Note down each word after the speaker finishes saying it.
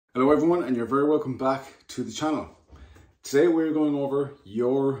Hello everyone, and you're very welcome back to the channel. Today we're going over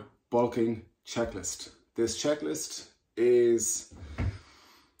your bulking checklist. This checklist is,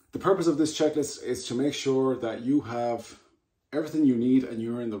 the purpose of this checklist is to make sure that you have everything you need and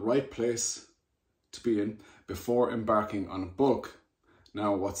you're in the right place to be in before embarking on a bulk.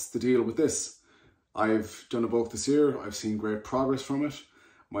 Now, what's the deal with this? I've done a bulk this year. I've seen great progress from it.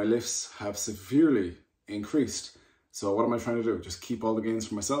 My lifts have severely increased. So what am I trying to do? Just keep all the gains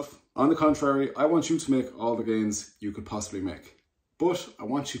for myself? On the contrary, I want you to make all the gains you could possibly make. But I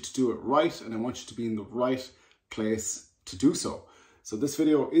want you to do it right, and I want you to be in the right place to do so. So this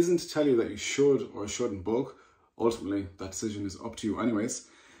video isn't to tell you that you should or shouldn't bulk. Ultimately, that decision is up to you anyways.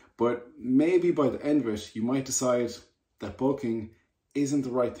 But maybe by the end of it, you might decide that bulking isn't the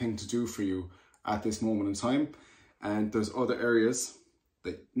right thing to do for you at this moment in time. And there's other areas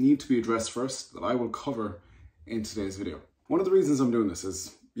that need to be addressed first that I will cover in today's video. One of the reasons I'm doing this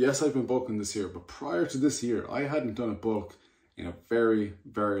is, yes, I've been bulking this year, but prior to this year, I hadn't done a bulk in a very,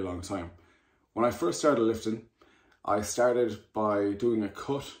 very long time. When I first started lifting, I started by doing a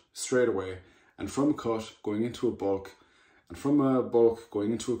cut straight away, and from a cut going into a bulk, and from a bulk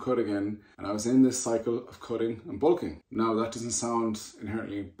going into a cut again, and I was in this cycle of cutting and bulking. Now, that doesn't sound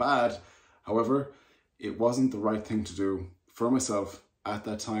inherently bad. However, it wasn't the right thing to do for myself at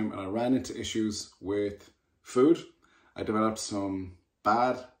that time, and I ran into issues with food. I developed some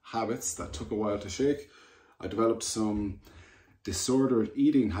bad habits that took a while to shake. I developed some disordered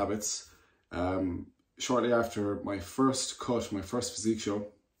eating habits. Shortly after my first cut, my first physique show,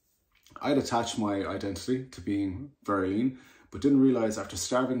 I'd attached my identity to being very lean, but didn't realize after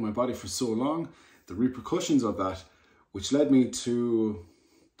starving my body for so long, the repercussions of that, which led me to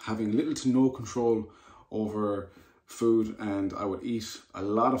having little to no control over food. And I would eat a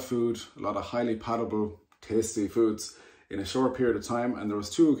lot of food, a lot of highly palatable, tasty foods in a short period of time. And there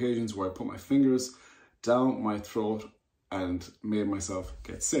was 2 occasions where I put my fingers down my throat and made myself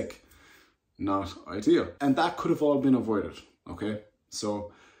get sick. Not ideal. And that could have all been avoided, okay?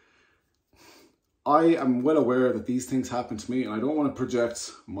 So I am well aware that these things happen to me, and I don't want to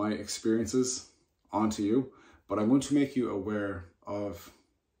project my experiences onto you, but I want to make you aware of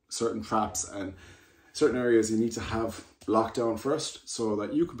certain traps and certain areas you need to have locked down first so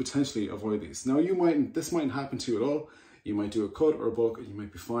that you could potentially avoid these. Now, this mightn't happen to you at all. You might do a cut or a bulk and you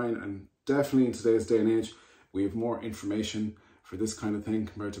might be fine. And definitely in today's day and age, we have more information for this kind of thing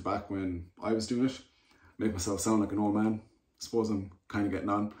compared to back when I was doing it. Make myself sound like an old man. I suppose I'm kind of getting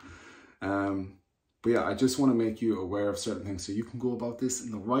on. But yeah, I just want to make you aware of certain things so you can go about this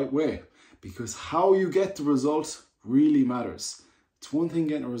in the right way, because how you get the result really matters. It's one thing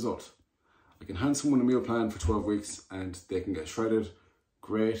getting a result. I can hand someone a meal plan for 12 weeks and they can get shredded.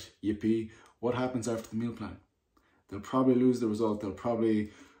 Great, yippee. What happens after the meal plan? They'll probably lose the result. They'll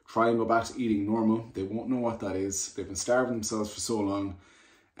probably try and go back to eating normal. They won't know what that is. They've been starving themselves for so long,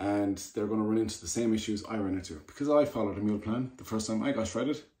 and they're going to run into the same issues I ran into, because I followed a meal plan the first time I got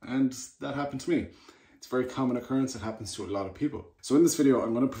shredded, and that happened to me. It's a very common occurrence. It happens to a lot of people. So in this video,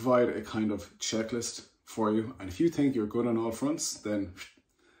 I'm going to provide a kind of checklist for you. And if you think you're good on all fronts, then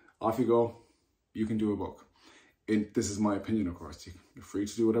off you go. You can do a bulk. This is my opinion, of course. You're free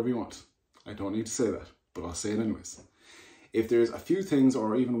to do whatever you want. I don't need to say that, but I'll say it anyways. If there's a few things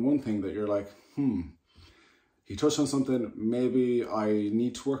or even one thing that you're like, he touched on something, maybe I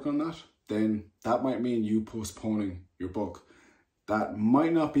need to work on that, then that might mean you postponing your bulk. That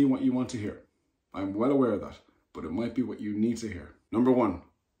might not be what you want to hear. I'm well aware of that, but it might be what you need to hear. Number 1,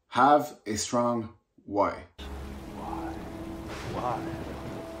 have a strong why. Why?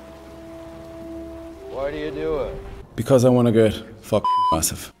 Why do you do it? Because I want to get fucking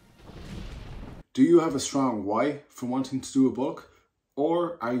massive. Do you have a strong why for wanting to do a bulk?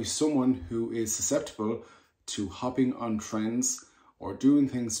 Or are you someone who is susceptible to hopping on trends or doing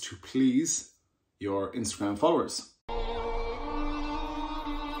things to please your Instagram followers?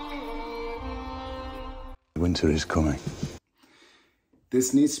 Winter is coming.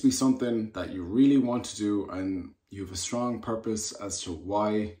 This needs to be something that you really want to do and you have a strong purpose as to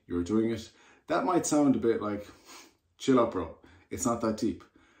why you're doing it. That might sound a bit like, chill out, bro. It's not that deep.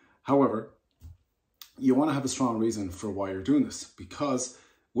 However, you want to have a strong reason for why you're doing this, because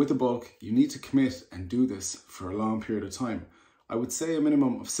with a bulk, you need to commit and do this for a long period of time. I would say a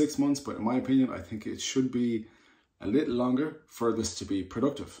minimum of 6 months, but in my opinion, I think it should be a little longer for this to be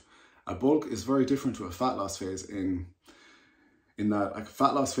productive. A bulk is very different to a fat loss phase in that, like, a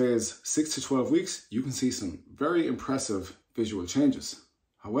fat loss phase, 6 to 12 weeks, you can see some very impressive visual changes.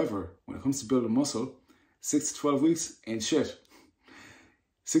 However, when it comes to building muscle, 6 to 12 weeks ain't shit.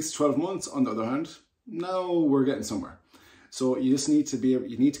 6 to 12 months, on the other hand, now we're getting somewhere. So you just need to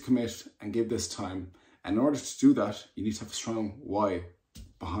you need to commit and give this time. And in order to do that, you need to have a strong why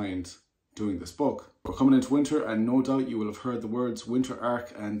behind doing this bulk. We're coming into winter, and no doubt you will have heard the words winter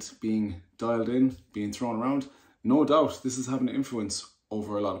arc and being dialed in, being thrown around. No doubt this is having an influence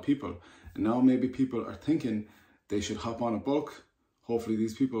over a lot of people. And now maybe people are thinking they should hop on a bulk. Hopefully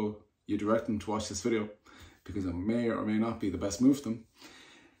these people, you direct them to watch this video, because it may or may not be the best move for them.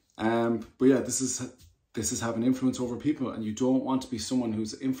 But yeah, this is having influence over people, and you don't want to be someone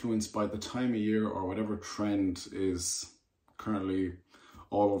who's influenced by the time of year or whatever trend is currently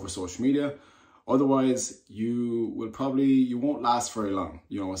all over social media. Otherwise, you won't last very long.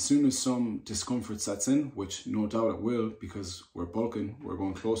 You know, as soon as some discomfort sets in, which no doubt it will, because we're bulking, we're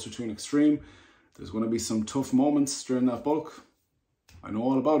going closer to an extreme. There's going to be some tough moments during that bulk. I know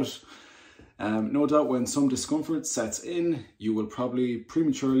all about it. No doubt when some discomfort sets in, you will probably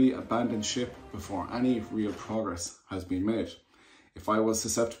prematurely abandon ship before any real progress has been made. If I was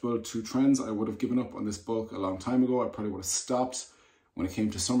susceptible to trends, I would have given up on this bulk a long time ago. I probably would have stopped when it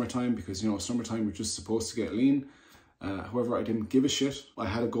came to summertime, because, you know, summertime you're just supposed to get lean. However, I didn't give a shit. I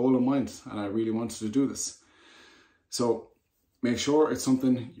had a goal in mind and I really wanted to do this. So make sure it's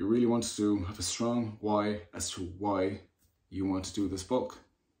something you really want to do. Have a strong why as to why you want to do this bulk.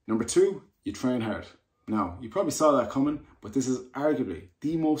 Number 2, you train hard. Now, you probably saw that coming, but this is arguably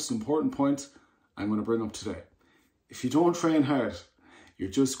the most important point I'm going to bring up today. If you don't train hard, you're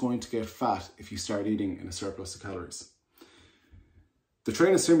just going to get fat if you start eating in a surplus of calories. The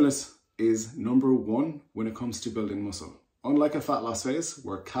training stimulus is number 1 when it comes to building muscle. Unlike a fat loss phase,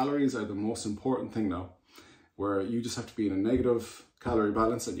 where calories are the most important thing now, where you just have to be in a negative calorie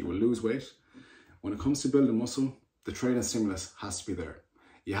balance and you will lose weight, when it comes to building muscle, the training stimulus has to be there.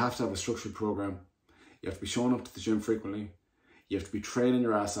 You have to have a structured program. You have to be showing up to the gym frequently. You have to be training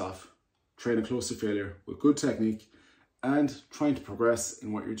your ass off, training close to failure with good technique, and trying to progress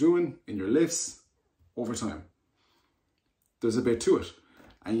in what you're doing, in your lifts, over time. There's a bit to it,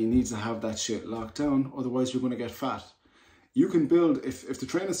 and you need to have that shit locked down, otherwise you're going to get fat. You can build, if the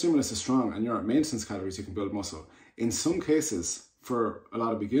training stimulus is strong and you're at maintenance calories, you can build muscle. In some cases, for a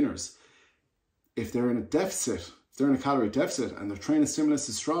lot of beginners, if they're in a deficit, if they're in a calorie deficit and their training stimulus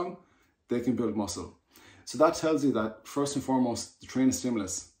is strong, they can build muscle. So that tells you that first and foremost, the training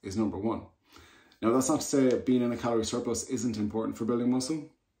stimulus is number 1. Now, that's not to say being in a calorie surplus isn't important for building muscle.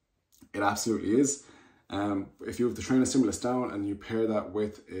 It absolutely is. If you have the training stimulus down and you pair that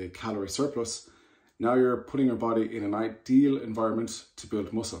with a calorie surplus, now you're putting your body in an ideal environment to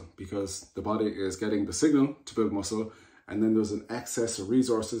build muscle, because the body is getting the signal to build muscle, and then there's an excess of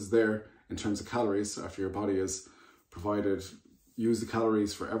resources there in terms of calories after your body is use the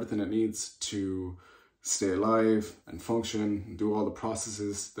calories for everything it needs to stay alive and function and do all the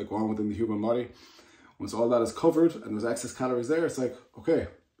processes that go on within the human body. Once all that is covered and there's excess calories there, it's like, okay,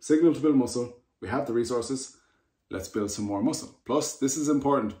 signal to build muscle. We have the resources, let's build some more muscle. Plus, this is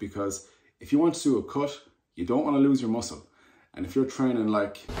important because if you want to do a cut, you don't want to lose your muscle. And if you're training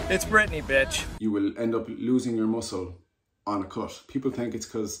like... It's Britney, bitch. You will end up losing your muscle on a cut. People think it's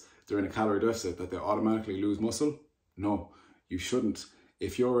because they're in a calorie deficit that they automatically lose muscle. No, you shouldn't.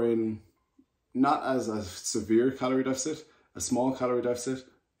 If you're in not as a severe calorie deficit, a small calorie deficit,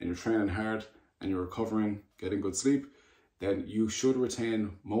 and you're training hard and you're recovering, getting good sleep, then you should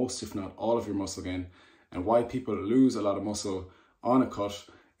retain most, if not all, of your muscle gain. And why people lose a lot of muscle on a cut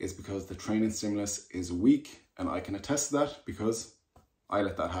is because the training stimulus is weak. And I can attest to that because I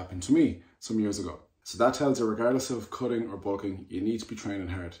let that happen to me some years ago. So that tells you, regardless of cutting or bulking, you need to be training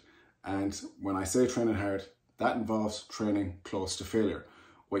hard. And when I say training hard, that involves training close to failure.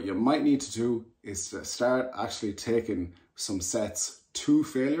 What you might need to do is to start actually taking some sets to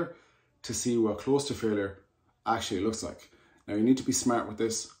failure to see what close to failure actually looks like. Now, you need to be smart with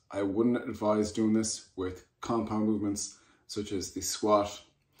this. I wouldn't advise doing this with compound movements such as the squat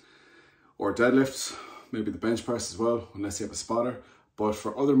or deadlift, maybe the bench press as well, unless you have a spotter. But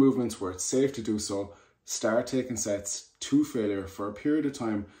for other movements where it's safe to do so, start taking sets to failure for a period of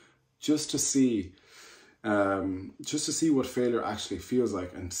time just to see what failure actually feels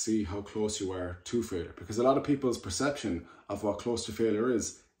like and see how close you are to failure. Because a lot of people's perception of what close to failure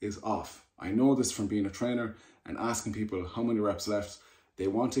is off. I know this from being a trainer and asking people how many reps left. They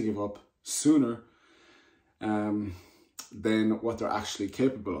want to give up sooner than what they're actually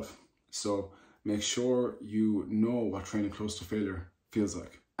capable of. So make sure you know what training close to failure feels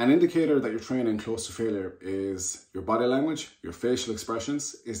like. An indicator that you're training close to failure is your body language, your facial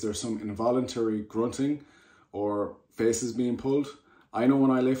expressions. Is there some involuntary grunting or faces being pulled? I know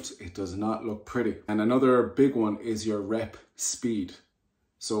when I lift, it does not look pretty. And another big one is your rep speed.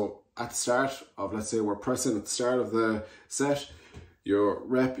 So at the start of, let's say we're pressing at the start of the set, your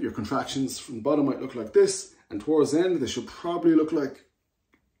rep, your contractions from the bottom might look like this, and towards the end they should probably look like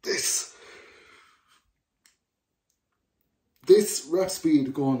this. This rep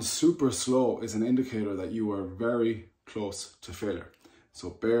speed going super slow is an indicator that you are very close to failure. So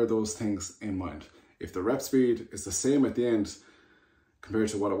bear those things in mind. If the rep speed is the same at the end compared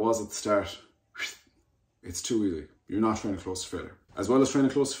to what it was at the start, it's too easy. You're not training close to failure. As well as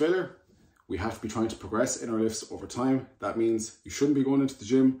training close to failure, we have to be trying to progress in our lifts over time. That means you shouldn't be going into the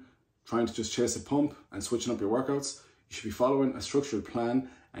gym trying to just chase a pump and switching up your workouts. You should be following a structured plan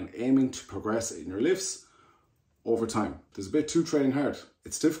and aiming to progress in your lifts over time. There's a bit too training hard.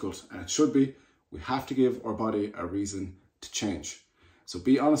 It's difficult, and it should be. We have to give our body a reason to change. So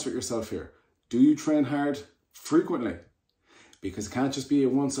be honest with yourself here. Do you train hard frequently? Because it can't just be a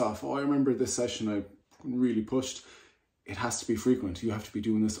once off, oh, I remember this session I really pushed. It has to be frequent. You have to be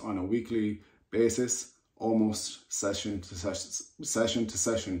doing this on a weekly basis, almost session to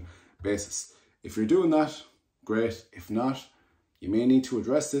session basis. If you're doing that, great. If not, you may need to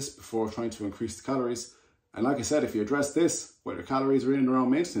address this before trying to increase the calories. And like I said, if you address this while your calories are in and around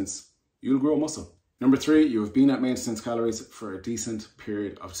maintenance, you'll grow muscle. Number 3, you have been at maintenance calories for a decent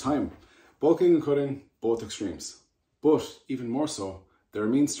period of time. Bulking and cutting, both extremes. But even more so, they're a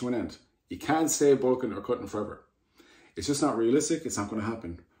means to an end. You can't stay bulking or cutting forever. It's just not realistic. It's not going to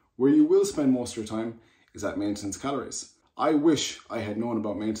happen. Where you will spend most of your time is at maintenance calories. I wish I had known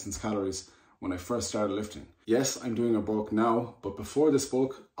about maintenance calories when I first started lifting. Yes, I'm doing a bulk now, but before this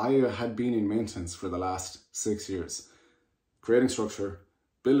bulk, I had been in maintenance for the last 6 years. Creating structure,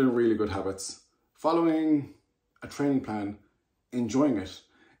 building really good habits, following a training plan, enjoying it,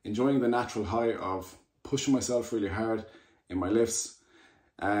 enjoying the natural high of pushing myself really hard in my lifts,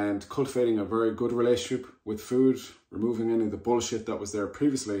 and cultivating a very good relationship with food, removing any of the bullshit that was there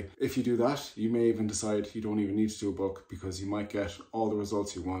previously. If you do that, you may even decide you don't even need to do a bulk because you might get all the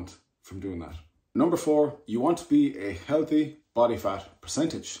results you want from doing that. Number 4, you want to be a healthy body fat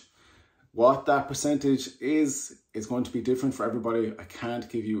percentage. What that percentage is going to be different for everybody. I can't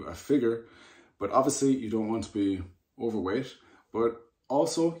give you a figure, but obviously you don't want to be overweight, but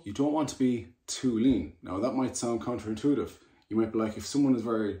also you don't want to be too lean. Now that might sound counterintuitive. You might be like, if someone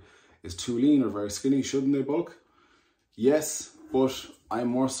is too lean or very skinny, shouldn't they bulk? Yes, but I'm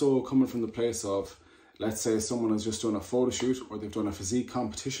more so coming from the place of, let's say someone has just done a photo shoot or they've done a physique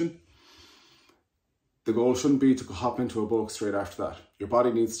competition. The goal shouldn't be to hop into a bulk straight after that. Your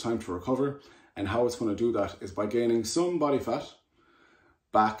body needs time to recover, and how it's going to do that is by gaining some body fat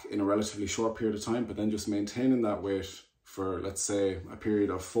back in a relatively short period of time, but then just maintaining that weight for, let's say, a period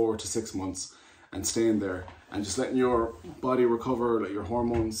of 4 to 6 months and staying there and just letting your body recover, let your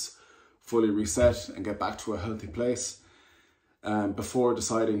hormones fully reset and get back to a healthy place before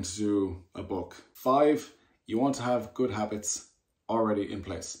deciding to do a bulk. 5, you want to have good habits already in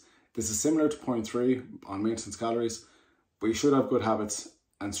place. This is similar to point 3 on maintenance calories, but you should have good habits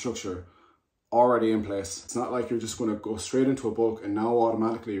and structure already in place. It's not like you're just going to go straight into a bulk and now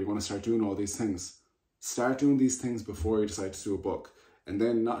automatically you're going to start doing all these things. Start doing these things before you decide to do a bulk, and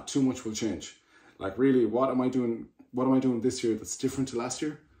then not too much will change. Like really, what am I doing this year that's different to last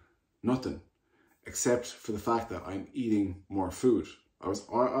year? Nothing, except for the fact that I'm eating more food. I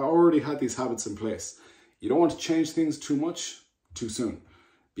already had these habits in place. You don't want to change things too much too soon,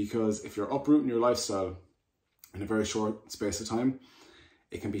 because if you're uprooting your lifestyle in a very short space of time,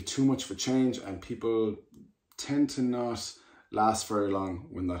 it can be too much for change, and people tend to not last very long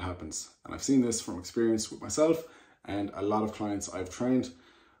when that happens. And I've seen this from experience with myself and a lot of clients I've trained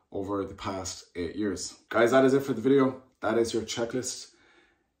over the past 8 years. Guys, that is it for the video. That is your checklist.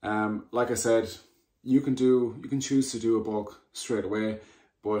 Like I said, you can choose to do a bulk straight away,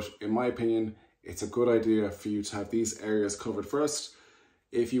 but in my opinion, it's a good idea for you to have these areas covered first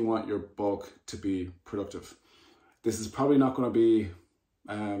if you want your bulk to be productive. This is probably not going to be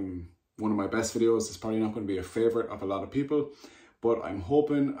one of my best videos. It's probably not going to be a favorite of a lot of people, but I'm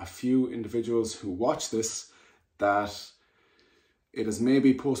hoping a few individuals who watch this, that it has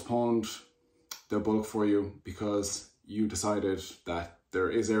maybe postponed the bulk for you because you decided that there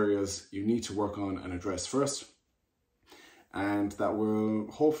is areas you need to work on and address first, and that will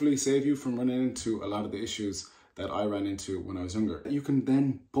hopefully save you from running into a lot of the issues that I ran into when I was younger. You can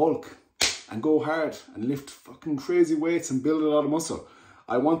then bulk and go hard and lift fucking crazy weights and build a lot of muscle.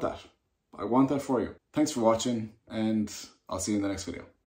 I want that. I want that for you. Thanks for watching, and I'll see you in the next video.